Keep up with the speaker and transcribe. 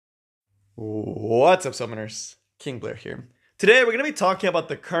What's up, summoners? King Blair here. Today we're going to be talking about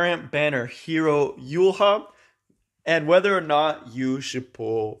the current banner hero Yulha and whether or not you should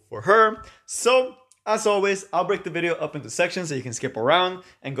pull for her. So, as always, I'll break the video up into sections so you can skip around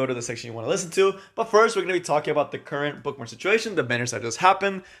and go to the section you want to listen to. But first, we're going to be talking about the current bookmark situation, the banners that just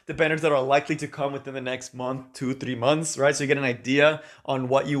happened, the banners that are likely to come within the next month, 2-3 months, right? So you get an idea on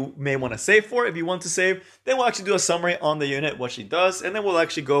what you may want to save for. If you want to save, then we'll actually do a summary on the unit, what she does, and then we'll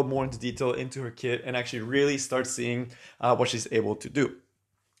actually go more into detail into her kit and actually really start seeing what she's able to do.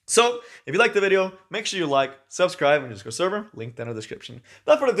 So, if you like the video, make sure you like, subscribe, and Discord server, link down in the description.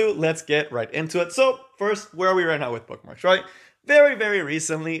 Without further ado, let's get right into it. So, first, where are we right now with bookmarks, right? Very, very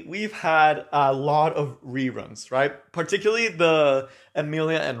recently, we've had a lot of reruns, right? Particularly the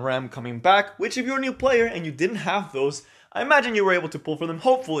Amelia and Rem coming back, which if you're a new player and you didn't have those, I imagine you were able to pull for them,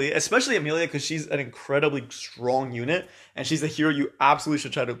 hopefully, especially Amelia, because she's an incredibly strong unit, and she's a hero you absolutely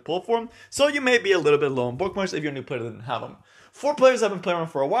should try to pull for. So you may be a little bit low on bookmarks if you're a new player that didn't have them. For players that have been playing around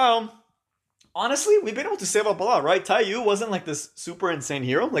for a while, honestly, we've been able to save up a lot, right? Taiyu wasn't like this super insane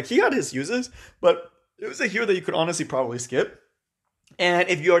hero. Like, he had his uses, but it was a hero that you could honestly probably skip. And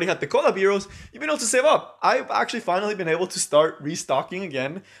if you already had the collab heroes, you've been able to save up. I've actually finally been able to start restocking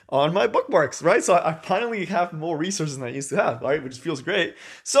again on my bookmarks, right? So I finally have more resources than I used to have, right? Which feels great.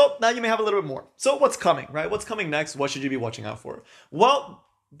 So now you may have a little bit more. So what's coming, right? What's coming next? What should you be watching out for? Well,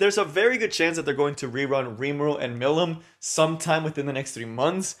 there's a very good chance that they're going to rerun Rimuru and Milim sometime within the next 3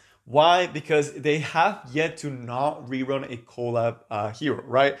 months. Why? Because they have yet to not rerun a collab hero,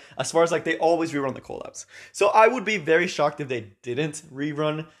 right? As far as like they always rerun the collabs. So I would be very shocked if they didn't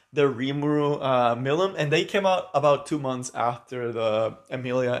rerun the Rimuru Milim, and they came out about 2 months after the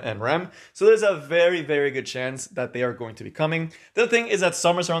Amelia and Rem. So there's a very, very good chance that they are going to be coming. The other thing is that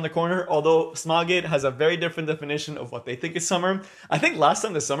summer's around the corner, although Smilegate has a very different definition of what they think is summer. I think last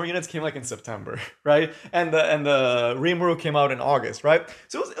time the summer units came like in September, right? And the Rimuru came out in August, right?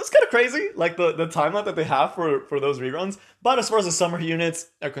 So it was kind of crazy, like the timeline that they have for those reruns. But as far as the summer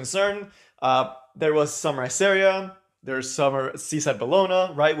units are concerned, there was Summer Iseria, there's Summer Seaside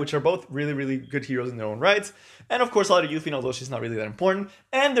Bellona, right? Which are both really, really good heroes in their own rights. And of course, a lot of Yuffie, although she's not really that important.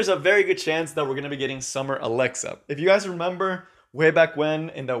 And there's a very good chance that we're going to be getting Summer Alexa. If you guys remember, way back when,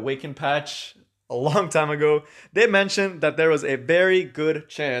 in the Awaken patch, a long time ago, they mentioned that there was a very good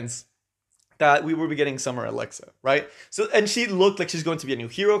chance that we will be getting Summer Alexa, right? So, and she looked like she's going to be a new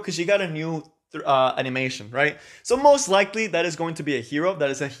hero because she got a new animation, right? So most likely that is going to be a hero.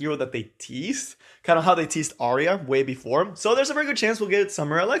 That is a hero that they teased, kind of how they teased Arya way before. So there's a very good chance we'll get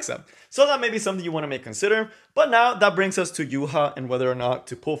Summer Alexa. So that may be something you want to make consider. But now that brings us to Yulha and whether or not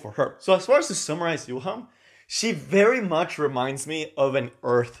to pull for her. So as far as to summarize Yulha, she very much reminds me of an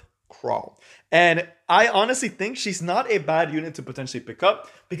Earth Crawl. And I honestly think she's not a bad unit to potentially pick up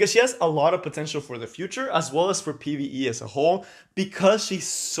because she has a lot of potential for the future as well as for PvE as a whole because she's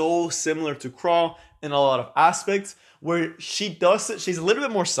so similar to Crawl in a lot of aspects where she's a little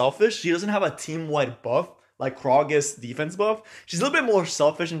bit more selfish. She doesn't have a team-wide buff like Crawl gets defense buff. She's a little bit more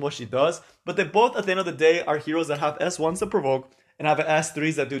selfish in what she does, but they both at the end of the day are heroes that have S1s that provoke and have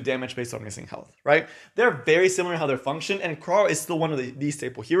S3s that do damage based on missing health, right? They're very similar in how they function, and Crawl is still one of these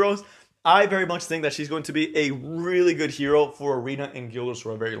staple heroes. I very much think that she's going to be a really good hero for Arena and Guild Wars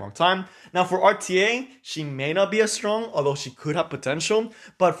for a very long time. Now for RTA, she may not be as strong, although she could have potential.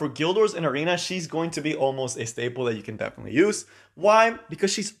 But for Guild Wars and Arena, she's going to be almost a staple that you can definitely use. Why?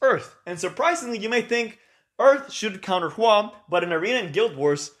 Because she's Earth. And surprisingly, you may think Earth should counter Hua, but in Arena and Guild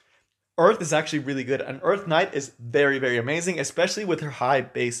Wars, Earth is actually really good, and Earth Knight is very, very amazing, especially with her high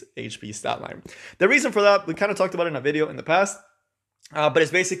base HP stat line. The reason for that, we kind of talked about it in a video in the past, but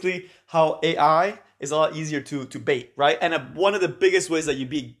it's basically how AI is a lot easier to bait, right? And one of the biggest ways that you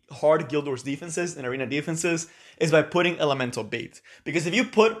beat hard Guild Wars defenses and Arena defenses is by putting elemental bait. Because if you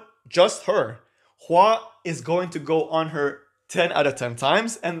put just her, Hua is going to go on her 10 out of 10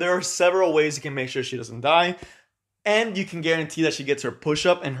 times, and there are several ways you can make sure she doesn't die. And you can guarantee that she gets her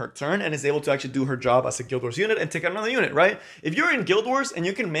push-up and her turn and is able to actually do her job as a Guild Wars unit and take out another unit, right? If you're in Guild Wars and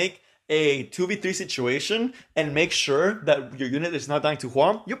you can make a 2v3 situation and make sure that your unit is not dying to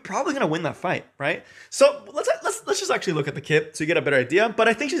Hua, you're probably going to win that fight, right? So let's just actually look at the kit so you get a better idea. But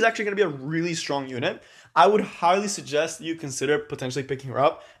I think she's actually going to be a really strong unit. I would highly suggest you consider potentially picking her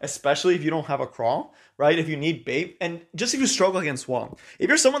up, especially if you don't have a Crawl, right? If you need bait, and just if you struggle against Hua. If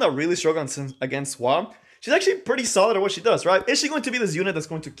you're someone that really struggles against Hua, she's actually pretty solid at what she does, right? Is she going to be this unit that's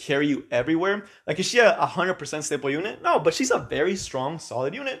going to carry you everywhere? Like, is she a 100% staple unit? No, but she's a very strong,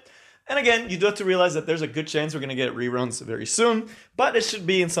 solid unit. And again, you do have to realize that there's a good chance we're going to get reruns very soon, but it should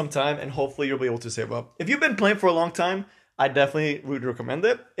be in some time, and hopefully you'll be able to save up. If you've been playing for a long time, I definitely would recommend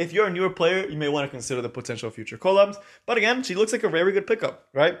it. If you're a newer player, you may want to consider the potential future collabs. But again, she looks like a very good pickup,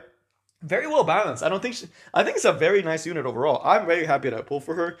 right? Very well balanced. I think it's a very nice unit overall. I'm very happy that I pulled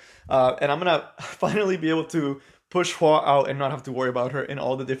for her. And I'm going to finally be able to push Hua out and not have to worry about her in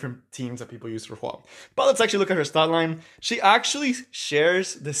all the different teams that people use for Hua. But let's actually look at her stat line. She actually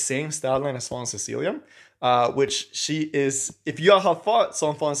shares the same stat line as Fawn Cecilia, which she is, if you have fought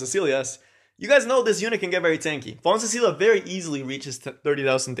some Fawn Cecilias, you guys know this unit can get very tanky. Fawn Cecilia very easily reaches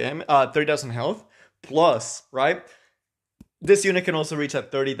 30,000 health plus, right? This unit can also reach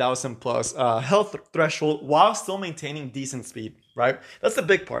at 30,000 plus health threshold while still maintaining decent speed, right? That's the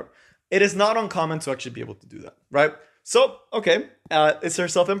big part. It is not uncommon to actually be able to do that, right? So, okay, it's her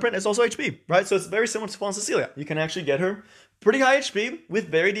self-imprint. It's also HP, right? So it's very similar to Fawn Cecilia. You can actually get her pretty high HP with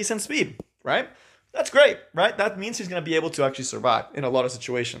very decent speed, right? That's great, right? That means she's going to be able to actually survive in a lot of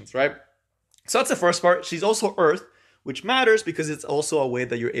situations, right? So that's the first part. She's also Earth, which matters because it's also a way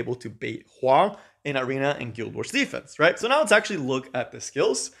that you're able to bait Hua in Arena and Guild Wars defense, right? So now let's actually look at the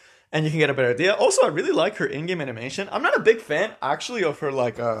skills and you can get a better idea. Also, I really like her in-game animation. I'm not a big fan actually of her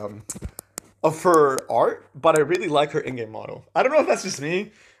like of her art, but I really like her in-game model. I don't know if that's just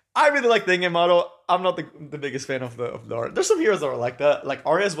me. I really like the in-game model. I'm not the biggest fan of the art. There's some heroes that are like that. Like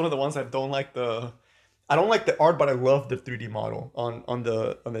Arya is one of the ones I don't like the art, but I love the 3D model on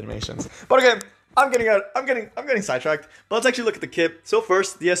the animations. But again, I'm getting sidetracked. But let's actually look at the kit. So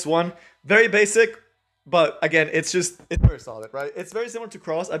first, the S1, very basic, but again, it's very solid, right? It's very similar to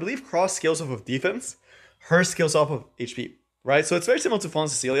Cross. I believe Cross scales off of defense. Her scales off of HP, right? So it's very similar to Fawn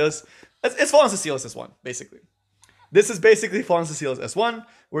Cecilia's. It's Fawn Cecilia's S1, basically. This is basically Fawn Cecilia's S1,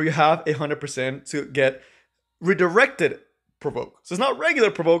 where you have 100% to get redirected provoke. So it's not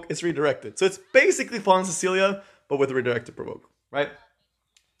regular provoke, it's redirected. So it's basically Fawn Cecilia, but with redirected provoke, right?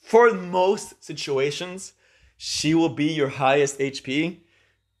 For most situations, she will be your highest HP.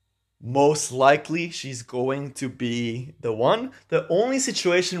 Most likely, she's going to be the one. The only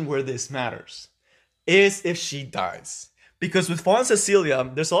situation where this matters is if she dies. Because with Fawn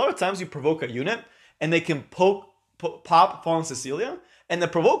Cecilia, there's a lot of times you provoke a unit and they can pop Fawn Cecilia and the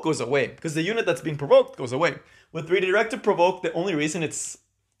provoke goes away because the unit that's being provoked goes away. With redirected provoke, the only reason it's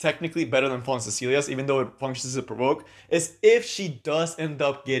technically better than Fawn Cecilia's, even though it functions as a provoke, is if she does end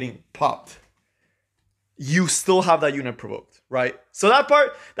up getting popped, you still have that unit provoked, right? So that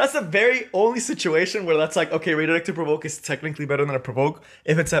part, that's the very only situation where that's like, okay, redirected provoke is technically better than a provoke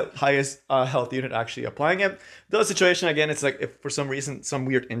if it's at highest health unit actually applying it. The situation, again, it's like if for some reason some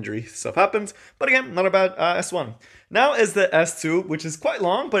weird injury stuff happens, but again, not a bad S1. Now is the S2, which is quite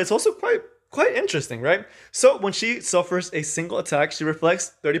long, but it's also quite interesting, right? So when she suffers a single attack, she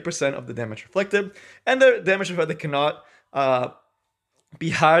reflects 30% of the damage reflected, and the damage reflected cannot be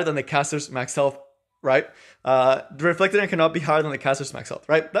higher than the caster's max health, right? The reflected and cannot be higher than the caster's max health,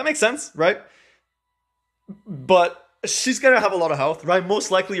 right? That makes sense, right? But she's gonna have a lot of health, right?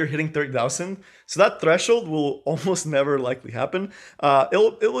 Most likely you're hitting 30,000, so that threshold will almost never likely happen.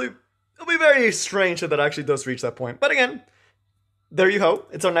 It'll be very strange if that actually does reach that point. But again, there you go.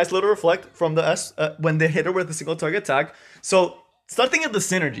 It's a nice little reflect from the S when they hit her with a single target attack. So start thinking of the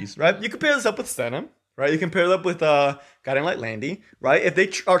synergies, right? You can pair this up with Stena, right? You can pair it up with Guiding Light Landy, right? If they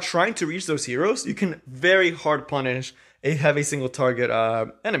are trying to reach those heroes, you can very hard punish a heavy single target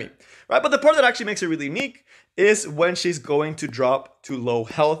enemy, right? But the part that actually makes her really unique is when she's going to drop to low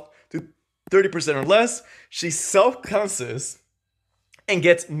health, to 30% or less, she self-cleanses and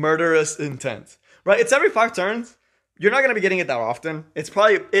gets Murderous Intent, right? It's every 5 turns. You're not going to be getting it that often.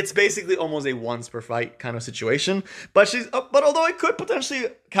 It's basically almost a once per fight kind of situation. But although it could potentially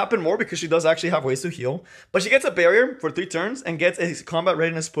happen more because she does actually have ways to heal. But she gets a barrier for 3 turns and gets a combat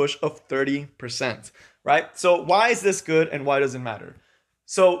readiness push of 30%, right? So why is this good and why does it matter?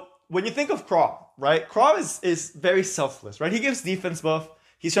 So when you think of Craw, right? Craw is very selfless, right? He gives defense buff.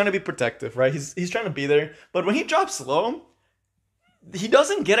 He's trying to be protective, right? He's trying to be there. But when he drops low, he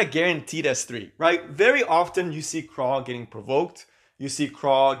doesn't get a guaranteed S3, right? Very often you see Craw getting provoked. You see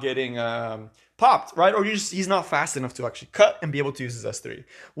Craw getting popped, right? Or he's not fast enough to actually cut and be able to use his S3.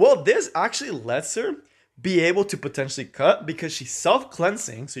 Well, this actually lets her be able to potentially cut because she's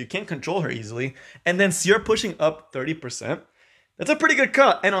self-cleansing, so you can't control her easily. And then you're pushing up 30%. That's a pretty good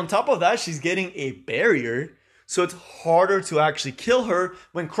cut. And on top of that, she's getting a barrier. So it's harder to actually kill her.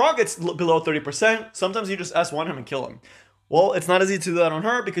 When Craw gets below 30%, sometimes you just S1 him and kill him. Well, it's not easy to do that on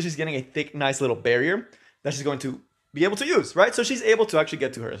her because she's getting a thick, nice little barrier that she's going to be able to use, right? So she's able to actually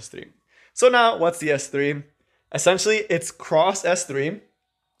get to her S3. So now, what's the S3? Essentially, it's cross S3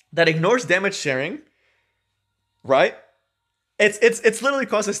 that ignores damage sharing, right? It's literally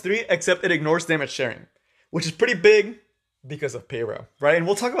cross S3, except it ignores damage sharing, which is pretty big because of Payra, right? And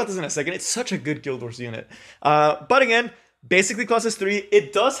we'll talk about this in a second. It's such a good Guild Wars unit. But again, basically classes 3,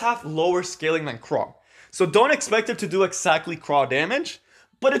 it does have lower scaling than Craw. So don't expect it to do exactly Craw damage,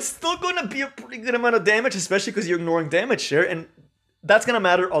 but it's still going to be a pretty good amount of damage, especially because you're ignoring damage share, and that's going to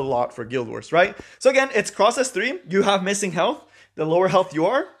matter a lot for Guild Wars, right? So again, it's Cross S3, you have missing health. The lower health you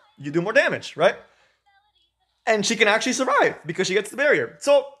are, you do more damage, right? And she can actually survive because she gets the barrier.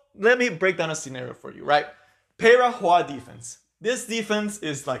 So let me break down a scenario for you, right? Payra Hua defense. This defense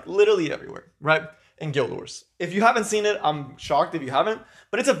is like literally everywhere, right? In Guild Wars. If you haven't seen it, I'm shocked if you haven't,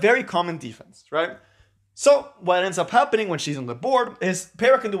 but it's a very common defense, right? So what ends up happening when she's on the board is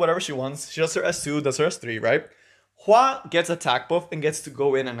Payra can do whatever she wants. She does her S2, does her S3, right? Hua gets attack buff and gets to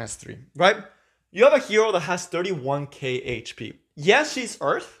go in an S3, right? You have a hero that has 31k HP. Yes, she's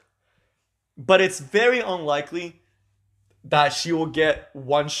Earth, but it's very unlikely that she will get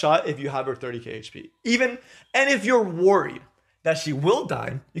one shot if you have her 30k HP. And if you're worried that she will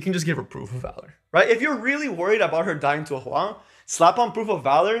die, you can just give her Proof of Valor, right? If you're really worried about her dying to a Hua, slap on Proof of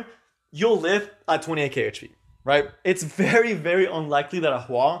Valor, you'll live at 28k HP, right? It's very, very unlikely that a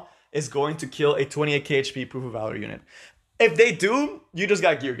Hua is going to kill a 28k HP Proof of Valor unit. If they do, you just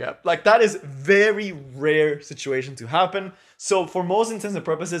got gear gap. Like, that is very rare situation to happen. So for most intents and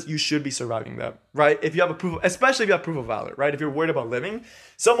purposes, you should be surviving that, right? If you have a especially if you have Proof of Valor, right? If you're worried about living.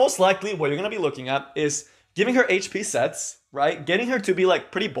 So most likely what you're going to be looking at is giving her HP sets, right? Getting her to be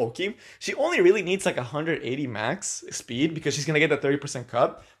like pretty bulky. She only really needs like 180 max speed because she's going to get the 30%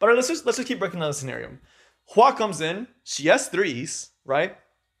 cut. But let's just keep breaking down the scenario. Hua comes in, she has 3s, right?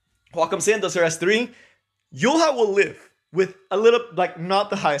 Hua comes in, does her S3. Yulha will live with a little, like, not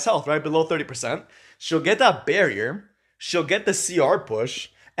the highest health, right? Below 30%. She'll get that barrier. She'll get the CR push.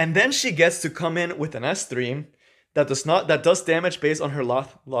 And then she gets to come in with an S3 that does damage based on her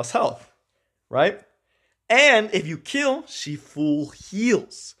lost health, right? And if you kill, she full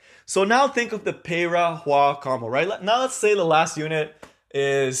heals. So now think of the Payra Hua combo, right? Now let's say the last unit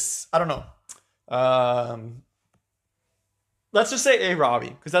is, I don't know. Let's just say a Robbie,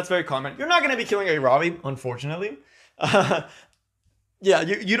 because that's very common. You're not going to be killing a Robbie, unfortunately. Yeah,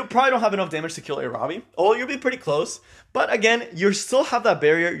 you probably don't have enough damage to kill a Robbie. Oh, you'll be pretty close. But again, you still have that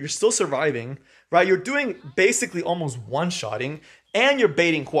barrier. You're still surviving, right? You're doing basically almost one-shotting, and you're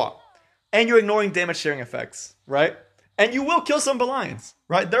baiting Hua. And you're ignoring damage sharing effects, right? And you will kill some Belians,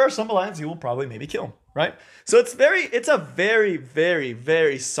 right? There are some Belians you will probably maybe kill, right? So it's a very, very,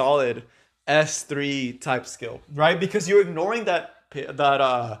 very solid S3 type skill, right? Because you're ignoring that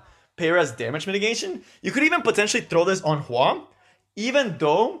Payra's damage mitigation. You could even potentially throw this on Hua, even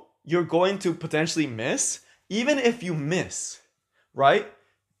though you're going to potentially miss. Even if you miss, right?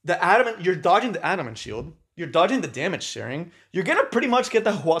 You're dodging the adamant shield. You're dodging the damage sharing. You're gonna pretty much get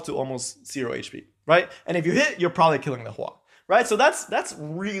the Hua to almost 0 HP, right? And if you hit, you're probably killing the Hua, right? So that's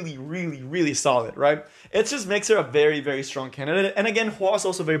really, really, really solid, right? It just makes her a very, very strong candidate. And again, Hua is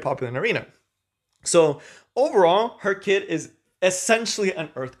also very popular in Arena. So overall, her kit is essentially an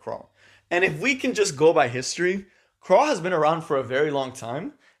Earth Craw. And if we can just go by history, Craw has been around for a very long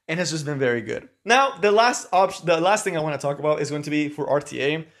time and has just been very good. Now, the last thing I want to talk about is going to be for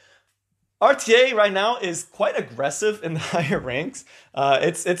RTA. RTA right now is quite aggressive in the higher ranks.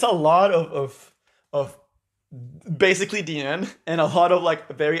 It's a lot of basically DN and a lot of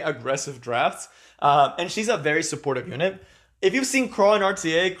like very aggressive drafts. And she's a very supportive unit. If you've seen Craw and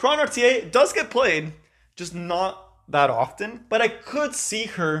RTA does get played, just not that often. But I could see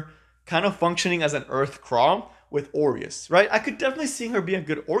her kind of functioning as an Earth Craw with Aureus, right? I could definitely see her being a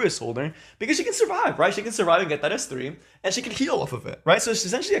good Aureus holder because she can survive, right? She can survive and get that S3, and she can heal off of it, right? So she's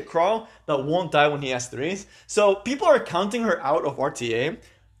essentially a Craw that won't die when he has 3s. So people are counting her out of RTA.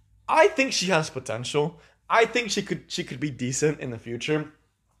 I think she has potential. I think she could be decent in the future.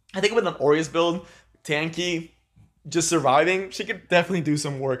 I think with an Aureus build, tanky, just surviving, she could definitely do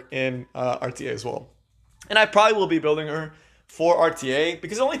some work in RTA as well. And I probably will be building her for RTA,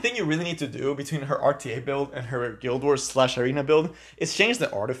 because the only thing you really need to do between her RTA build and her Guild Wars / Arena build is change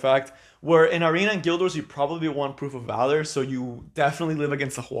the artifact, where in Arena and Guild Wars you probably want Proof of Valor, so you definitely live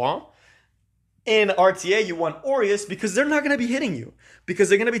against the Hua. In RTA you want Aureus because they're not going to be hitting you, because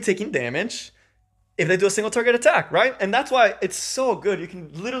they're going to be taking damage if they do a single target attack, right? And that's why it's so good. You can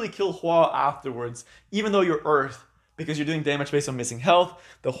literally kill Hua afterwards, even though you're Earth, because you're doing damage based on missing health.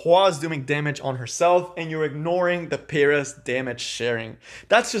 The Hua is doing damage on herself, and you're ignoring the Payra's damage sharing.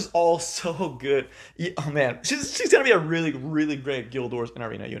 That's just all so good. Oh man, she's gonna be a really, really great Guild Wars and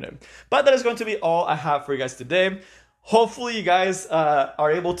Arena unit. But that is going to be all I have for you guys today. Hopefully you guys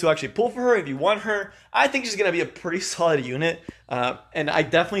are able to actually pull for her if you want her. I think she's gonna be a pretty solid unit, and I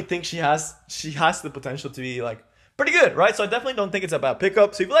definitely think she has the potential to be like pretty good, right? So I definitely don't think it's a bad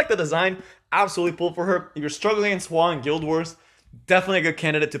pickup. So if you like the design, absolutely pull for her. If you're struggling against Hua in Guild Wars, definitely a good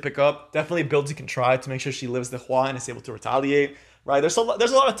candidate to pick up. Definitely builds you can try to make sure she lives the Hua and is able to retaliate. Right, there's a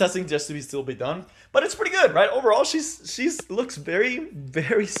lot of testing just to be still be done, but it's pretty good, right? Overall, she's looks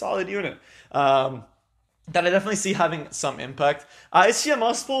very solid unit. That I definitely see having some impact. Is she a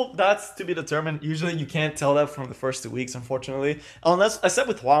must pull? That's to be determined. Usually you can't tell that from the first 2 weeks, unfortunately. Unless, I said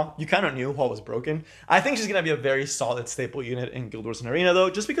with Hua, you kind of knew Hua was broken. I think she's going to be a very solid staple unit in Guild Wars and Arena,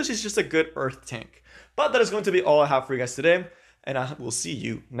 though, just because she's just a good earth tank. But that is going to be all I have for you guys today, and I will see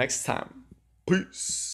you next time. Peace.